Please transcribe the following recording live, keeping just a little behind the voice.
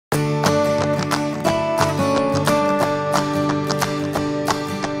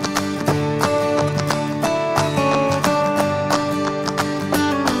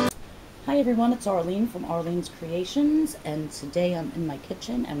it's Arlene from Arlene's Creations, and today I'm in my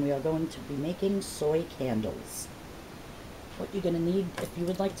kitchen and we are going to be making soy candles. What you're going to need if you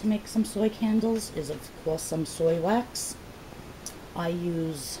would like to make some soy candles is of course some soy wax. I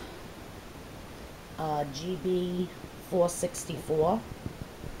use GB 464,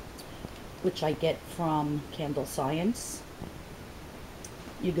 which I get from Candle Science.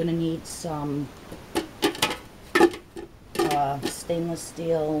 You're going to need some stainless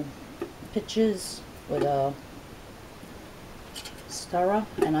steel pitchers with a stirrer,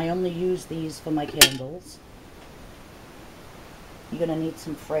 and I only use these for my candles. You're going to need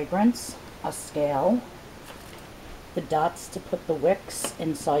some fragrance, a scale, the dots to put the wicks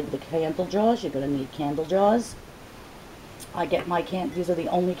inside the candle jars. You're going to need candle jars. I get my these are the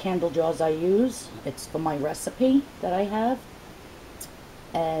only candle jars I use. It's for my recipe that I have,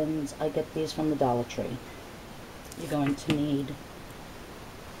 and I get these from the Dollar Tree. You're going to need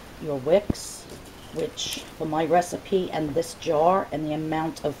your wicks, which for my recipe and this jar and the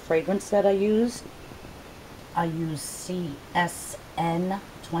amount of fragrance that I use CSN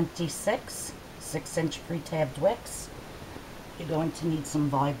 26 6-inch pre-tabbed wicks. You're going to need some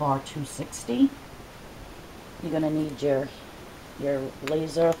Vybar 260. You're going to need your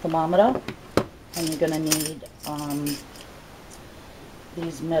laser thermometer, and you're going to need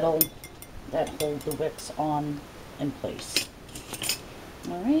these metal that hold the wicks on in place.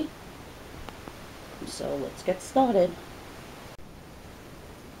 Alright, so let's get started.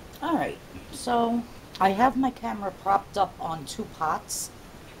 Alright, so I have my camera propped up on 2 pots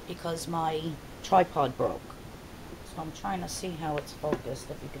because my tripod broke. So I'm trying to see how it's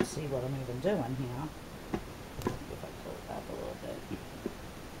focused, if you can see what I'm even doing here. If I pull it back a little bit.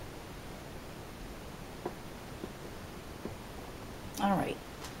 Alright,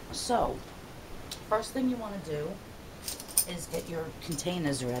 so first thing you want to do is get your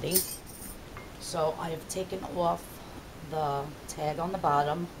containers ready. So I have taken off the tag on the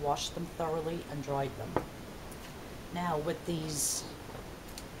bottom, washed them thoroughly, and dried them. Now with these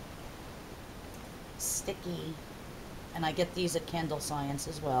sticky, and I get these at Candle Science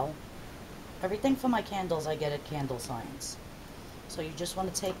as well. Everything for my candles I get at Candle Science. So you just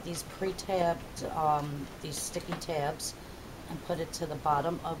want to take these pre-tabbed, these sticky tabs, and put it to the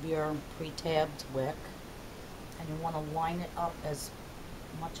bottom of your pre-tabbed wick. And you want to line it up as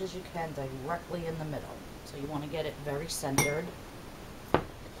much as you can directly in the middle. So you want to get it very centered.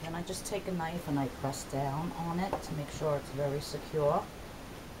 Then I just take a knife and I press down on it to make sure it's very secure.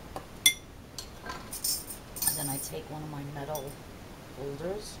 And then I take one of my metal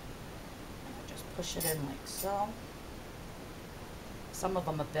holders and I just push it in like so. Some of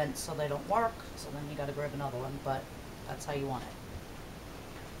them are bent so they don't work, so then you got to grab another one, but that's how you want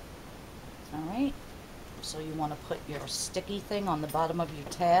it. Alright. So you want to put your sticky thing on the bottom of your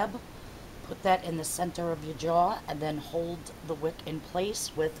tab, put that in the center of your jar, and then hold the wick in place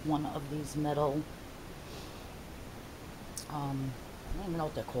with one of these metal, I don't even know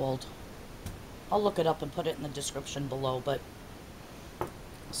what they're called. I'll look it up and put it in the description below, but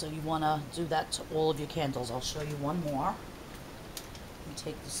so you want to do that to all of your candles. I'll show you one more. You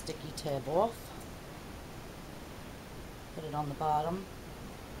take the sticky tab off, put it on the bottom,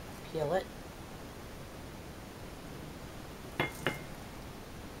 peel it,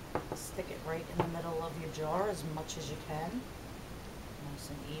 stick it right in the middle of your jar as much as you can, nice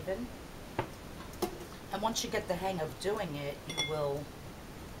and even. And once you get the hang of doing it, you will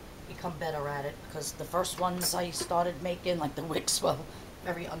become better at it, because the first ones I started making, like the wicks, were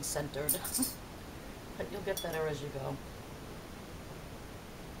very uncentered. But you'll get better as you go.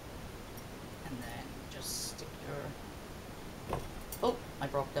 And then just stick your... Oh, I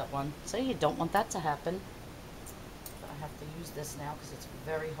broke that one. So you don't want that to happen. I have to use this now because it's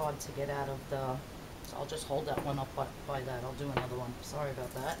very hard to get out of the... So I'll just hold that one up by that. I'll do another one. Sorry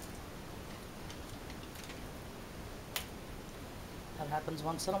about that. That happens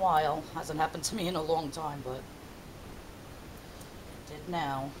once in a while. Hasn't happened to me in a long time, but it did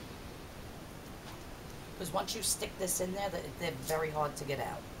now. Because once you stick this in there, they're very hard to get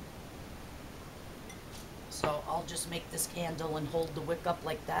out. So I'll just make this candle and hold the wick up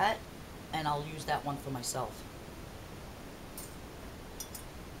like that, and I'll use that one for myself.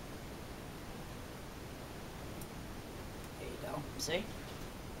 See?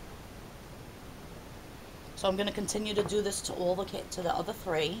 So I'm going to continue to do this to the other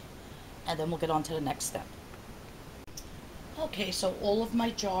 3, and then we'll get on to the next step. Okay, so all of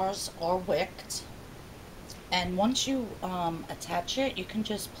my jars are wicked, and once you attach it, you can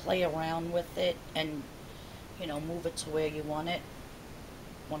just play around with it and, you know, move it to where you want it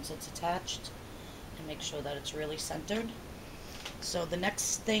once it's attached, and make sure that it's really centered. So the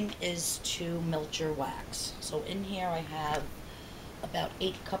next thing is to melt your wax. So in here I have about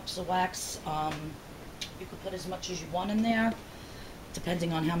 8 cups of wax. You can put as much as you want in there,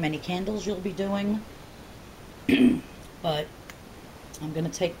 depending on how many candles you'll be doing. But I'm going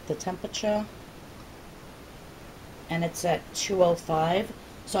to take the temperature, and it's at 205.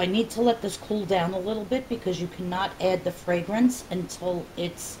 So I need to let this cool down a little bit because you cannot add the fragrance until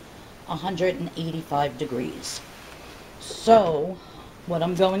it's 185 degrees. So what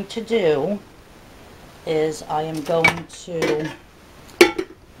I'm going to do is I am going to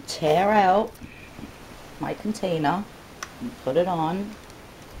tear out my container and put it on.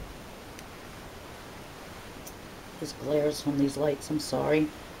 This glares from these lights, I'm sorry.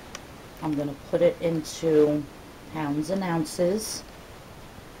 I'm going to put it into pounds and ounces,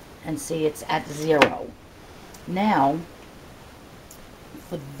 and see it's at 0. Now,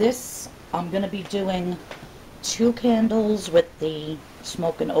 for this, I'm going to be doing 2 candles with the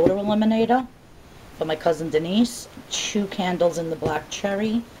smoke and odor eliminator for my cousin Denise, 2 candles in the black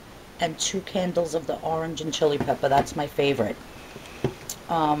cherry, and 2 candles of the orange and chili pepper. That's my favorite.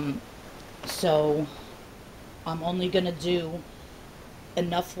 So I'm only going to do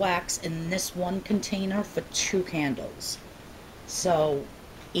enough wax in this one container for 2 candles. So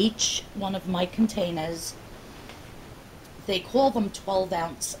each one of my containers, they call them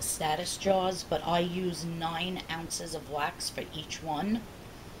 12-ounce status jars, but I use 9 ounces of wax for each one.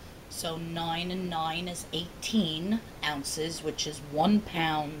 So 9 and 9 is 18 ounces, which is 1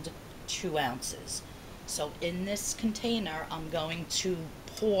 pound, 2 ounces. So in this container, I'm going to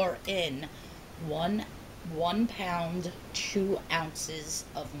pour in 1 pound, 2 ounces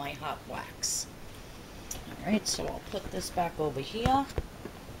of my hot wax. Alright, so I'll put this back over here.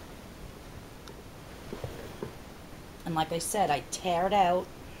 And like I said, I tear it out.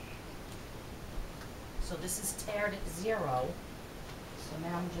 So this is teared at 0. So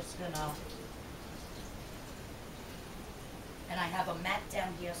now I'm just gonna, and I have a mat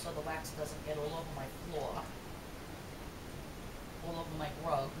down here so the wax doesn't get all over my floor, all over my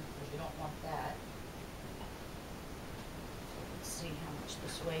rug, because you don't want that. So let's see how much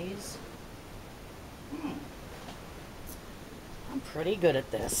this weighs. I'm pretty good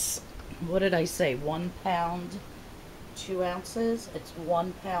at this. What did I say? 1 pound, 2 ounces. It's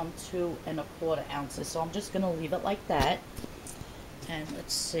 1 pound, 2 1/4 ounces. So I'm just going to leave it like that. And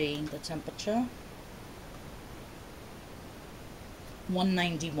let's see the temperature.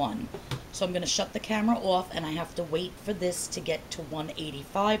 191. So I'm going to shut the camera off, and I have to wait for this to get to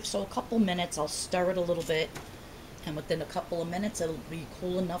 185. So a couple minutes, I'll stir it a little bit, and within a couple of minutes it'll be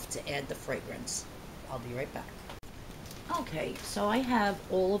cool enough to add the fragrance. I'll be right back. Okay, so I have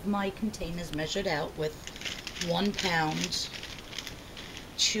all of my containers measured out with 1 pound,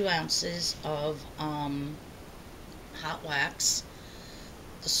 2 ounces of hot wax,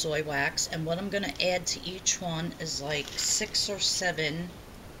 the soy wax, and what I'm going to add to each one is like 6 or 7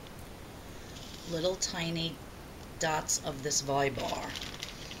 little tiny dots of this Vybar.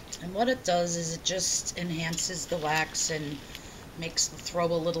 And what it does is it just enhances the wax and makes the throw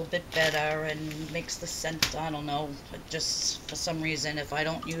a little bit better and makes the scent, I don't know, but just for some reason if I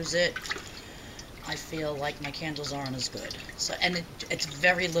don't use it, I feel like my candles aren't as good. So, and it's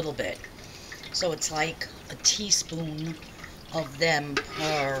very little bit. So it's like a teaspoon of them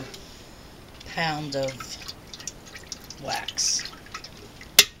per pound of wax.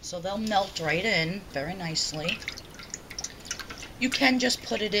 So they'll melt right in very nicely. You can just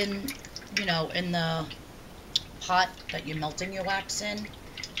put it in, you know, in the pot that you're melting your wax in.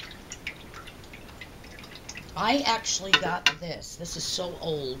 I actually got this. This is so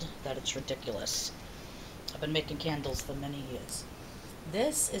old that it's ridiculous. I've been making candles for many years.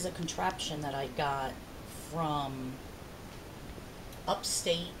 This is a contraption that I got from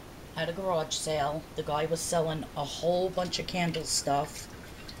upstate at a garage sale. The guy was selling a whole bunch of candle stuff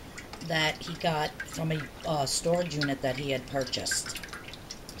that he got from a storage unit that he had purchased.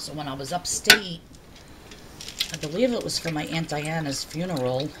 So when I was upstate, I believe it was for my Aunt Diana's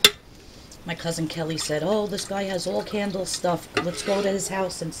funeral, my cousin Kelly said, "Oh, this guy has all candle stuff. Let's go to his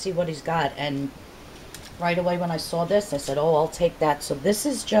house and see what he's got." And right away when I saw this, I said, "Oh, I'll take that." So this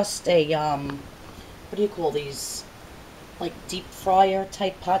is just a, what do you call these? Like deep fryer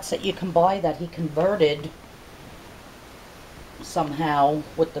type pots that you can buy that he converted somehow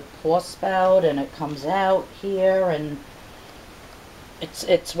with the pour spout, and it comes out here, and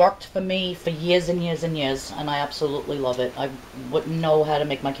it's worked for me for years and years and years, and I absolutely love it. I wouldn't know how to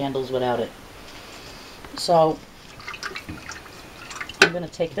make my candles without it. So I'm going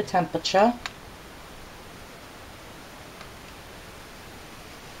to take the temperature.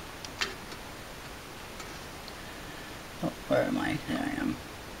 Oh, where am I?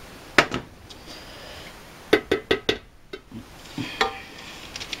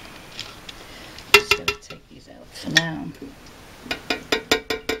 now.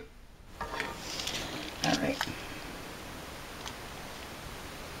 Alright.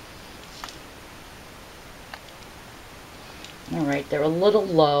 Alright, they're a little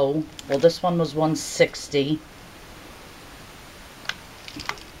low. Well, this one was 160.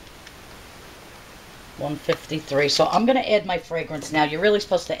 153. So I'm going to add my fragrance now. You're really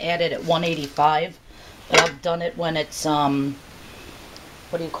supposed to add it at 185. But I've done it when it's,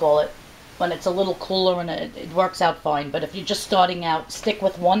 what do you call it? When it's a little cooler, and it works out fine. But if you're just starting out, stick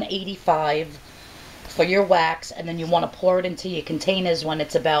with 185 for your wax, and then you want to pour it into your containers when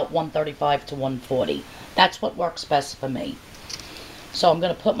it's about 135 to 140. That's what works best for me. So I'm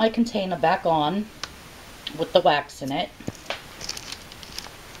going to put my container back on with the wax in it.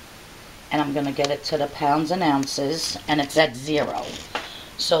 And I'm going to get it to the pounds and ounces, and it's at 0.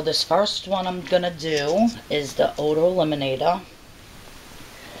 So this first one I'm going to do is the odor eliminator.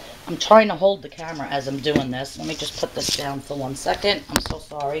 I'm trying to hold the camera as I'm doing this. Let me just put this down for 1 second. I'm so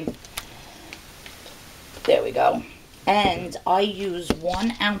sorry. There we go. And I use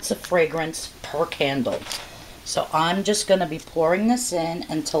 1 ounce of fragrance per candle. So I'm just going to be pouring this in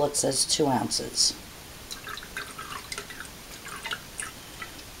until it says 2 ounces.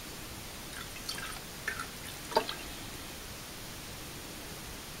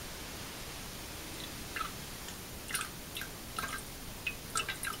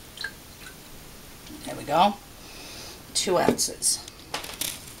 There we go. 2 ounces.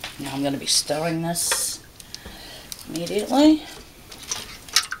 Now I'm going to be stirring this immediately.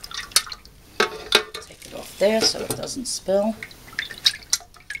 Take it off there so it doesn't spill.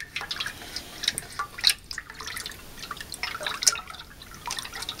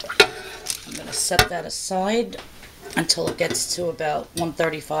 I'm going to set that aside until it gets to about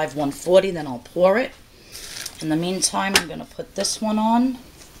 135, 140, then I'll pour it. In the meantime, I'm going to put this one on.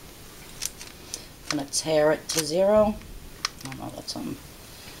 I'm going to tear it to 0. Oh no, that's on.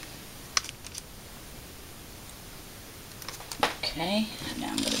 Okay,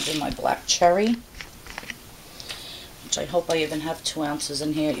 now I'm going to do my black cherry, which I hope I even have 2 ounces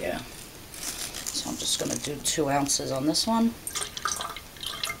in here, yeah. So I'm just going to do 2 ounces on this one.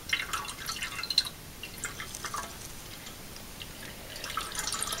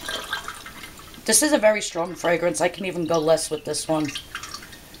 This is a very strong fragrance. I can even go less with this one.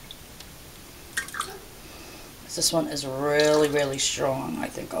 This one is really, really strong. I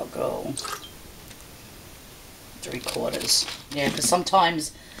think I'll go 3/4. Yeah, because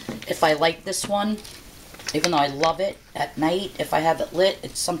sometimes if I light this one, even though I love it at night, if I have it lit,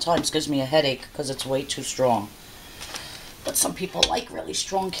 it sometimes gives me a headache because it's way too strong. But some people like really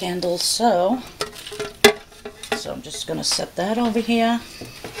strong candles, so I'm just going to set that over here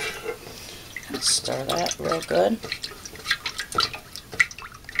and stir that real good.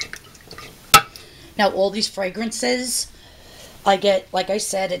 Now, all these fragrances I get, like I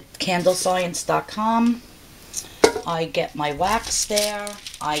said, at candlescience.com. I get my wax there.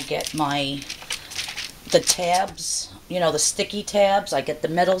 I get the tabs, you know, the sticky tabs. I get the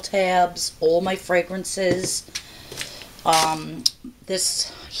metal tabs, all my fragrances.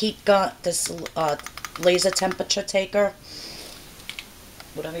 This heat gun, this laser temperature taker,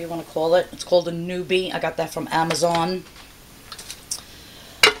 whatever you want to call it. It's called a Newbie. I got that from Amazon.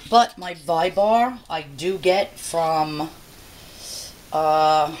 But my Vybar, I do get from,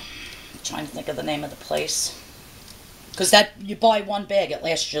 I'm trying to think of the name of the place. Because that, you buy 1 bag, it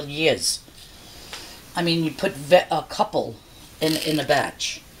lasts you years. I mean, you put a couple in a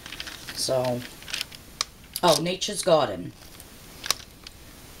batch. So, oh, Nature's Garden.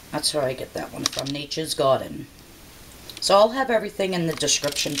 That's where I get that one from, Nature's Garden. So I'll have everything in the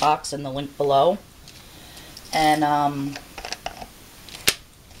description box and the link below. And,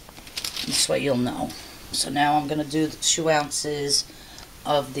 this way you'll know. So now I'm going to do the 2 ounces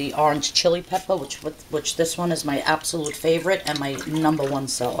of the orange chili pepper, which this one is my absolute favorite and my #1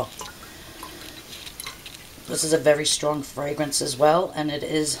 seller. This is a very strong fragrance as well, and it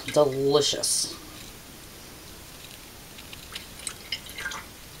is delicious.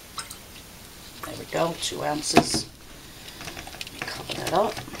 There we go, 2 ounces. Let me cover that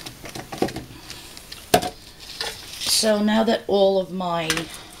up. So now that all of my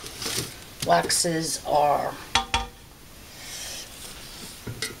waxes are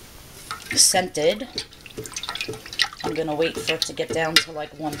scented, I'm going to wait for it to get down to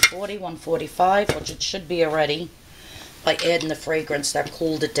like 140, 145, which it should be already by adding the fragrance that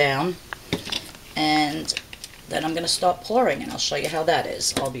cooled it down. And then I'm going to start pouring, and I'll show you how that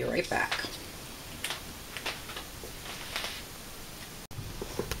is. I'll be right back.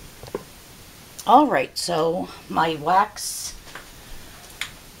 Alright, so my wax,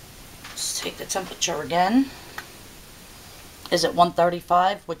 let's take the temperature again. is at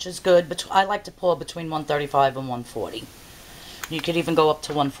 135, which is good. But I like to pour between 135 and 140. You could even go up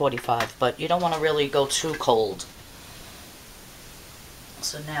to 145, but you don't want to really go too cold.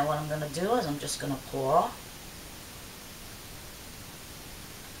 So now what I'm going to do is I'm just going to pour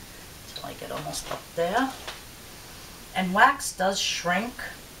until I get almost up there. And wax does shrink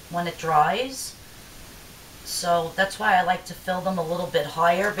when it dries. So that's why I like to fill them a little bit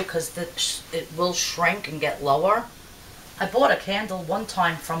higher, because it will shrink and get lower. I bought a candle one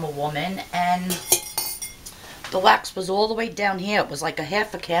time from a woman, and the wax was all the way down here. It was like a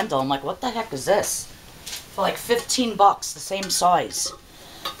half a candle. I'm like, what the heck is this? For like 15 bucks, the same size.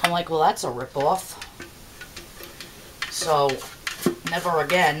 I'm like, well, that's a ripoff. So, never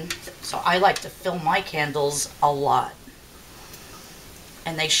again. So I like to fill my candles a lot.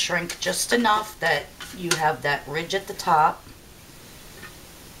 And they shrink just enough that you have that ridge at the top,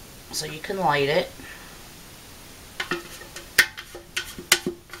 so you can light it. There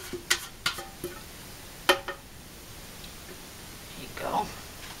you go.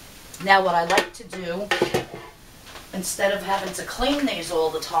 Now what I like to do, instead of having to clean these all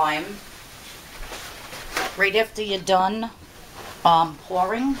the time, right after you're done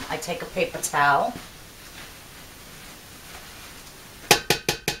pouring, I take a paper towel.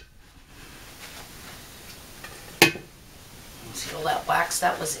 See all that wax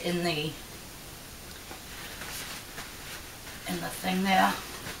that was in the thing there?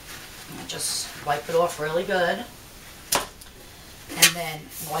 And just wipe it off really good, and then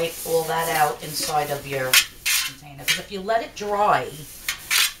wipe all that out inside of your container. Because if you let it dry,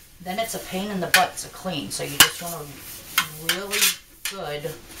 then it's a pain in the butt to clean. So you just want to really good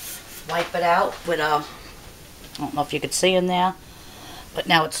wipe it out with a, I don't know if you could see in there, but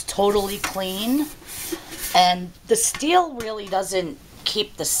now it's totally clean. And the steel really doesn't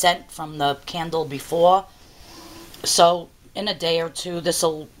keep the scent from the candle before. So in a day or two, this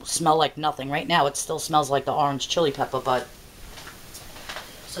will smell like nothing. Right now, it still smells like the orange chili pepper, but...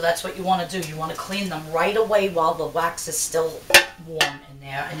 So that's what you want to do. You want to clean them right away while the wax is still warm in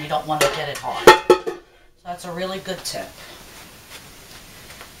there, and you don't want to get it hot. So that's a really good tip.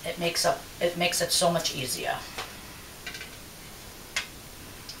 It makes it so much easier.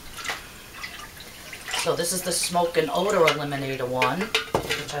 So this is the smoke and odor eliminator one,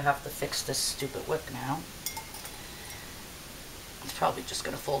 which I have to fix this stupid wick now. It's probably just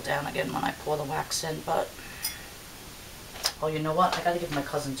going to fall down again when I pour the wax in, but... Oh, you know what? I got to give my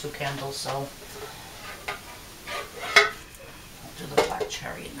cousin 2 candles, so... I'll do the black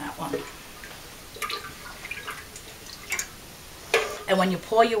cherry in that one. And when you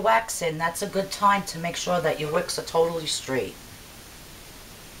pour your wax in, that's a good time to make sure that your wicks are totally straight.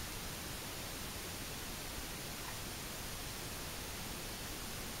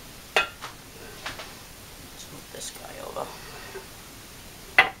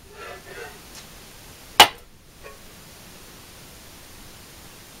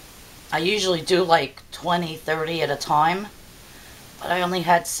 I usually do like 20, 30 at a time, but I only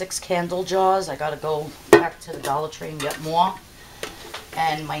had 6 candle jars. I gotta go back to the Dollar Tree and get more.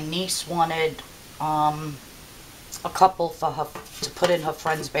 And my niece wanted a couple for her to put in her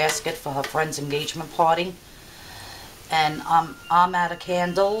friend's basket for her friend's engagement party. And I'm out of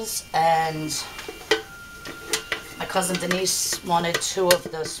candles, and my cousin Denise wanted 2 of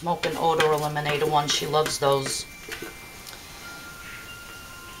the smoke and odor eliminator ones. She loves those.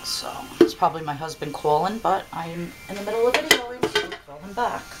 So, it's probably my husband calling, but I'm in the middle of videoing, so I'll call him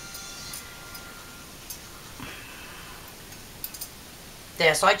back.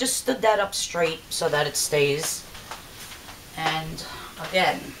 There, so I just stood that up straight so that it stays. And,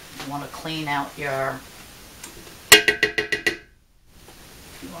 again, you want to clean out your...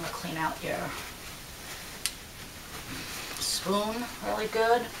 spoon really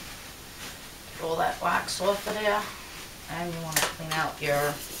good. Get all that wax off of there. And you want to clean out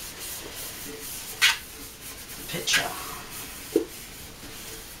your pitcher.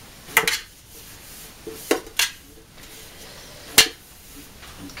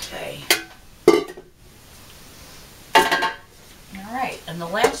 Okay. Alright, and the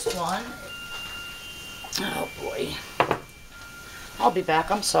last one, oh boy. I'll be back,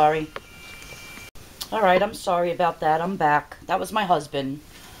 I'm sorry. Alright, I'm sorry about that, I'm back. That was my husband.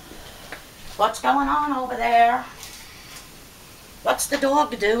 What's going on over there? What's the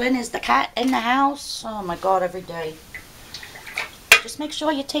dog doing? Is the cat in the house? Oh my God, every day. Just make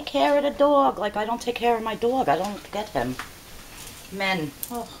sure you take care of the dog. Like I don't take care of my dog. I don't get him. Men.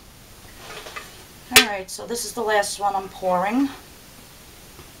 Oh. Alright, so this is the last one I'm pouring.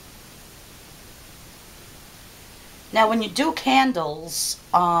 Now when you do candles,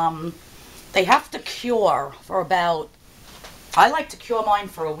 they have to cure for about I like to cure mine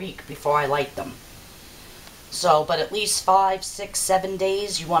for a week before I light them. So, but at least 5, 6, 7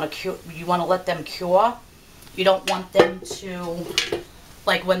 days you want to cure. You want to let them cure. You don't want them to,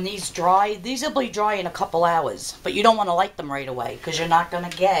 like when these dry. These will be dry in a couple hours, but you don't want to light them right away because you're not going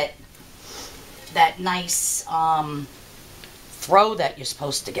to get that nice throw that you're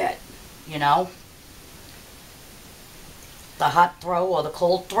supposed to get. You know, the hot throw or the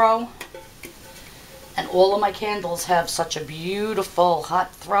cold throw. And all of my candles have such a beautiful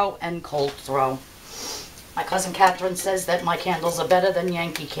hot throw and cold throw. My cousin Catherine says that my candles are better than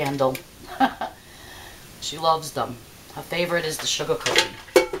Yankee Candle. She loves them. Her favorite is the sugar cookie.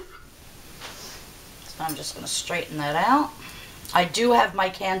 So I'm just going to straighten that out. I do have my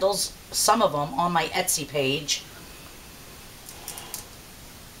candles, some of them, on my Etsy page.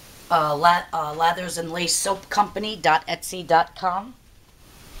 Lathers and Lace Soap Company.etsy.com.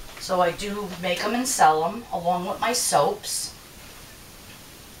 So I do make them and sell them along with my soaps.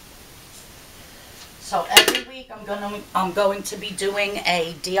 So every week I'm going to be doing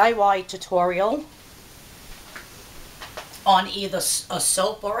a DIY tutorial on either a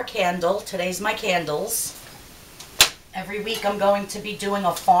soap or a candle. Today's my candles. Every week I'm going to be doing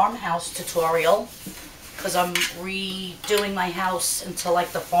a farmhouse tutorial because I'm redoing my house into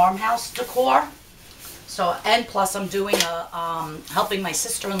like the farmhouse decor. So, and plus I'm doing a, helping my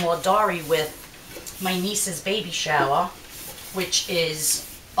sister-in-law Dari with my niece's baby shower, which is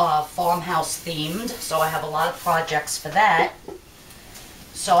farmhouse themed. So I have a lot of projects for that.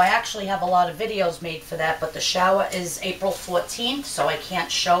 So I actually have a lot of videos made for that, but the shower is April 14th, so I can't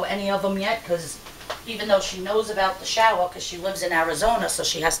show any of them yet because even though she knows about the shower because she lives in Arizona, so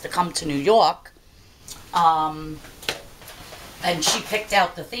she has to come to New York. And she picked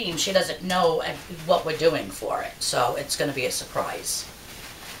out the theme. She doesn't know what we're doing for it, so it's going to be a surprise.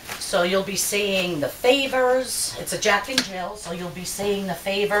 So you'll be seeing the favors. It's a Jack and Jill, so you'll be seeing the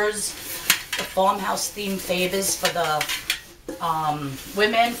favors, the farmhouse theme favors for the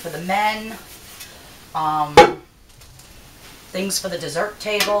women, for the men, things for the dessert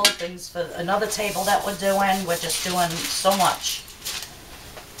table, things for another table that we're doing. We're just doing so much.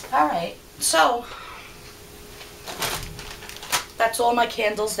 All right, so that's all my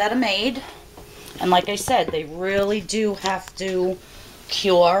candles that are made. And like I said, they really do have to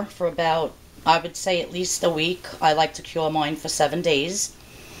cure for about, I would say, at least a week. I like to cure mine for 7 days.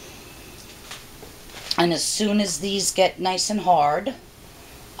 And as soon as these get nice and hard,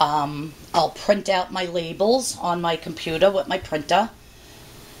 I'll print out my labels on my computer with my printer.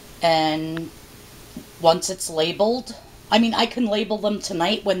 And once it's labeled, I mean, I can label them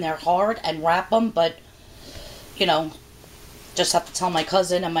tonight when they're hard and wrap them, but, you know, just have to tell my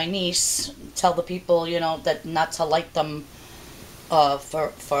cousin and my niece, tell the people, you know, that not to light them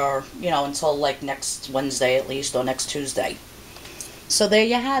for you know, until like next Wednesday at least, or next Tuesday. So there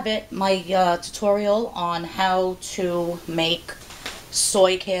you have it, my tutorial on how to make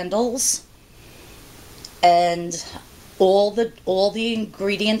soy candles. And all the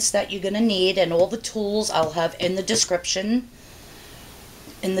ingredients that you're going to need and all the tools I'll have in the description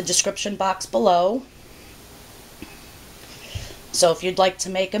box below. So if you'd like to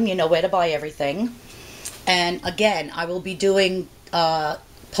make them, you know where to buy everything. And again, I will be doing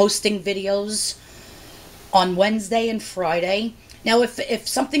posting videos on Wednesday and Friday. Now, if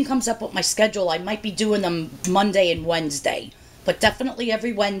something comes up with my schedule, I might be doing them Monday and Wednesday. But definitely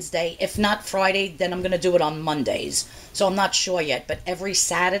every Wednesday. If not Friday, then I'm going to do it on Mondays. So I'm not sure yet. But every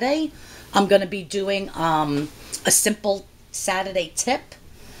Saturday, I'm going to be doing a simple Saturday tip.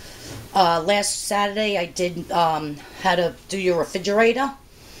 Last Saturday, I did how to do your refrigerator.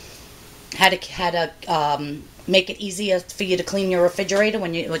 How to make it easier for you to clean your refrigerator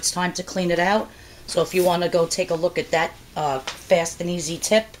when it's time to clean it out. So if you want to go take a look at that fast and easy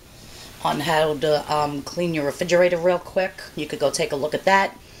tip on how to clean your refrigerator real quick, you could go take a look at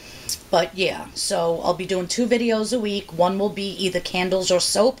that. But yeah, so I'll be doing 2 videos a week. One will be either candles or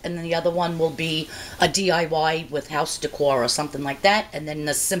soap, and then the other one will be a DIY with house decor or something like that, and then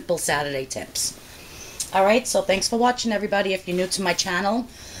the simple Saturday tips. Alright, so thanks for watching, everybody. If you're new to my channel,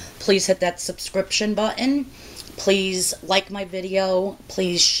 please hit that subscription button. Please like my video.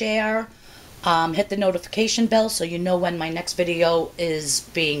 Please share. Hit the notification bell so you know when my next video is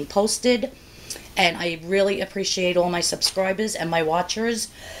being posted. And I really appreciate all my subscribers and my watchers.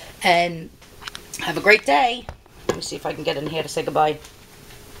 And have a great day. Let me see if I can get in here to say goodbye.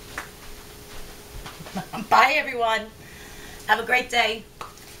 Bye, everyone. Have a great day.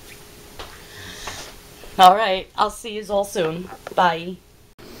 All right. I'll see you all soon. Bye.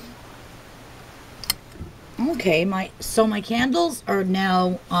 Okay, my candles are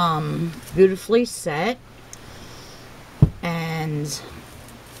now beautifully set. And and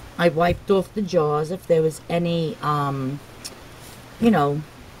I wiped off the jars if there was any, you know,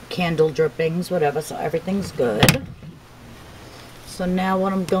 candle drippings, whatever, so everything's good. So now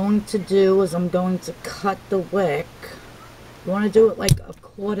what I'm going to do is I'm going to cut the wick. You want to do it like a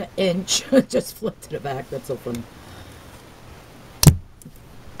 1/4 inch. Just flip to the back, that's so funny.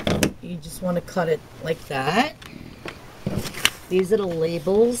 You just want to cut it like that. These are the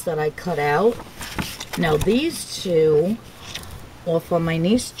labels that I cut out. Now these two are for my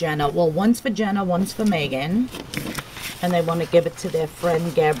niece Jenna. Well, one's for Jenna, one's for Megan. And they want to give it to their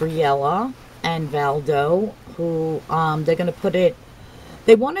friend Gabriella and Valdo, who they're going to put it,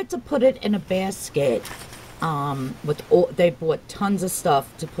 they wanted to put it in a basket. With all, they bought tons of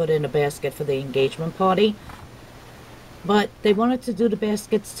stuff to put in a basket for the engagement party. But they wanted to do the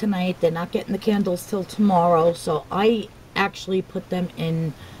baskets tonight. They're not getting the candles till tomorrow. So I actually put them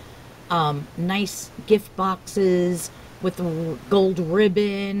in nice gift boxes with a gold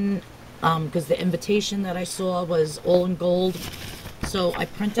ribbon, because the invitation that I saw was all in gold. So I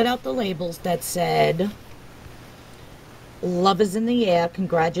printed out the labels that said, "Love is in the air.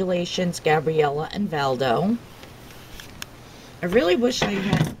 Congratulations, Gabriella and Valdo." I really wish I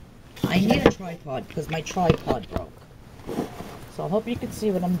need a tripod because my tripod broke. So I hope you can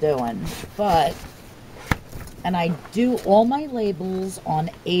see what I'm doing. And I do all my labels on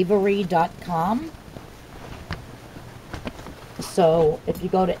Avery.com. So if you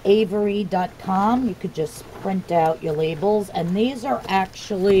go to Avery.com, you could just print out your labels. And these are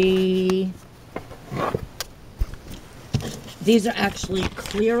actually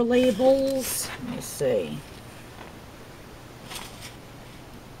clear labels. Let me see.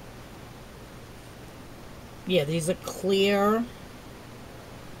 Yeah, these are clear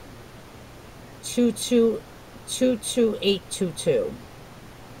 22822.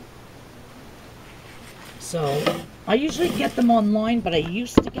 So I usually get them online, but I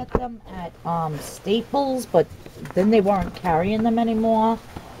used to get them at Staples, but then they weren't carrying them anymore,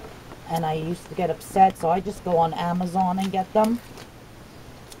 and I used to get upset, so I just go on Amazon and get them.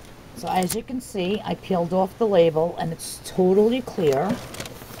 So as you can see, I peeled off the label and it's totally clear.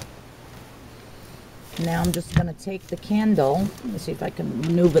 Now I'm just going to take the candle. Let me see if I can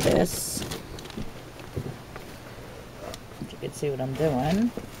maneuver this. You can see what I'm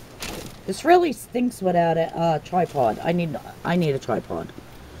doing. This really stinks without a tripod. I need a tripod.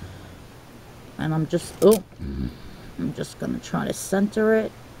 And I'm just going to try to center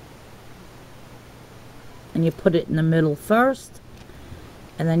it. And you put it in the middle first,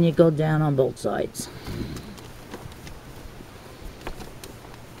 and then you go down on both sides.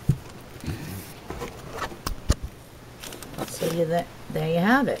 So there you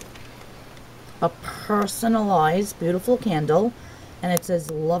have it. A personalized, beautiful candle. And it says,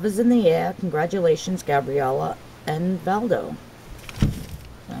 "Love is in the air. Congratulations, Gabriella and Valdo."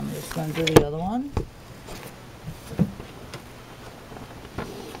 So I'm just going to do the other one.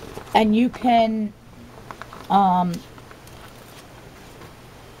 And you can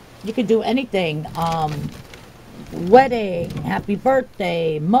do anything. Wedding, happy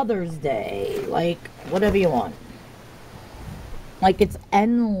birthday, Mother's Day, like whatever you want. Like, it's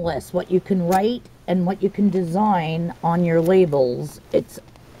endless what you can write and what you can design on your labels. It's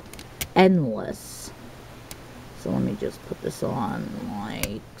endless. So let me just put this on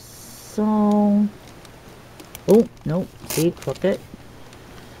like so. Oh, nope. See, crooked.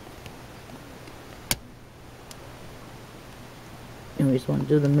 And we just want to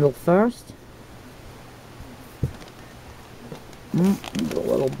do the middle first. A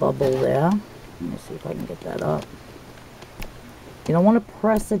little bubble there. Let me see if I can get that up. You don't want to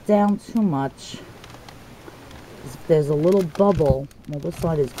press it down too much. If there's a little bubble, well, this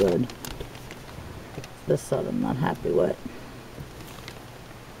side is good. This side I'm not happy with.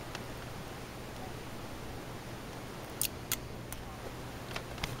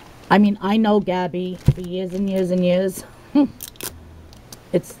 I mean, I know Gabby for years and years and years.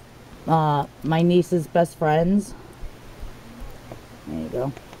 It's my niece's best friends. There you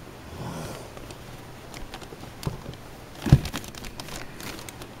go.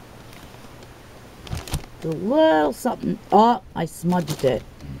 A little something. Oh, I smudged it.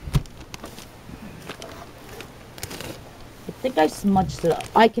 I think I smudged it.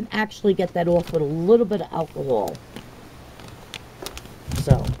 I can actually get that off with a little bit of alcohol.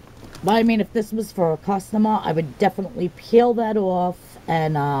 So, but I mean, if this was for a customer, I would definitely peel that off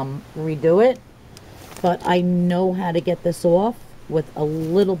and redo it. But I know how to get this off with a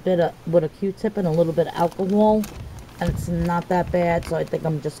little bit of, with a Q-tip and a little bit of alcohol. And it's not that bad, so I think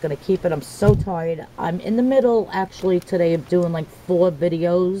I'm just going to keep it. I'm so tired. I'm in the middle, actually, today of doing like 4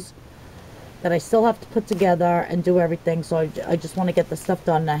 videos. that I still have to put together and do everything. So I just want to get the stuff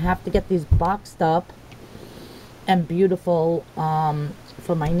done. I have to get these boxed up and beautiful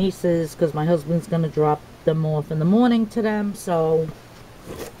for my nieces, because my husband's going to drop them off in the morning to them. So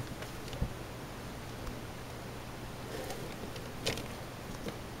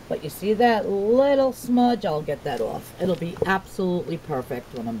but you see that little smudge? I'll get that off. It'll be absolutely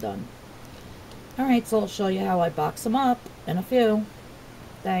perfect when I'm done. Alright, so I'll show you how I box them up in a few.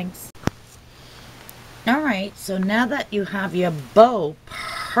 Thanks. Alright, so now that you have your bow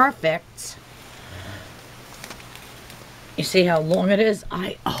perfect, you see how long it is?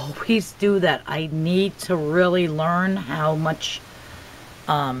 I always do that. I need to really learn how much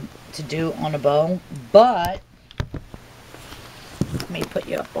to do on a bow, but let me put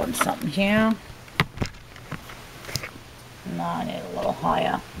you up on something here. No, I need a little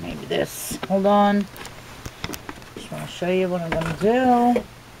higher. Maybe this. Hold on. Just want to show you what I'm going to do.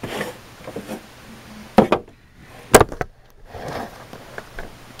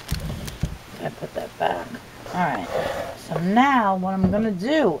 I put that back. Alright. So now what I'm going to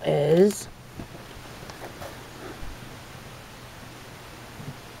do is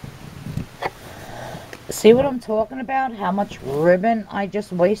see what I'm talking about? How much ribbon I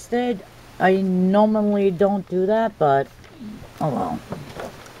just wasted? I normally don't do that, but oh well.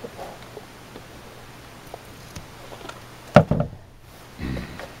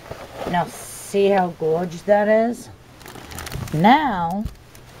 Now see how gorgeous that is? Now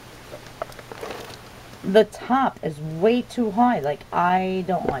the top is way too high. Like, I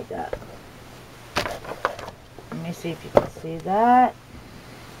don't like that. Let me see if you can see that.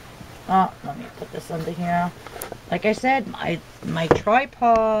 Oh, let me put this under here. Like I said, my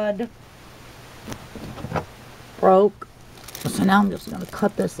tripod broke. So now I'm just going to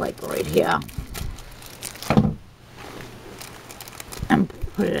cut this like right here. And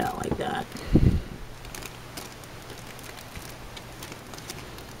put it out like that.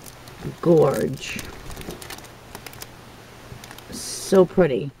 Gorge. So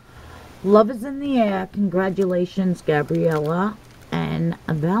pretty. Love is in the air. Congratulations, Gabriella and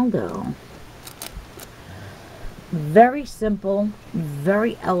Valdo. Very simple,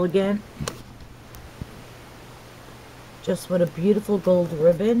 very elegant. Just with a beautiful gold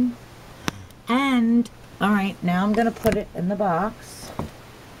ribbon. And, alright, now I'm going to put it in the box.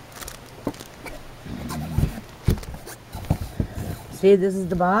 See, this is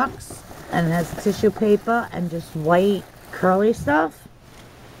the box. And it has tissue paper and just white curly stuff.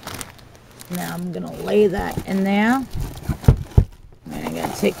 Now I'm going to lay that in there. I'm going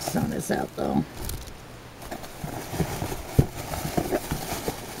to take some of this out though.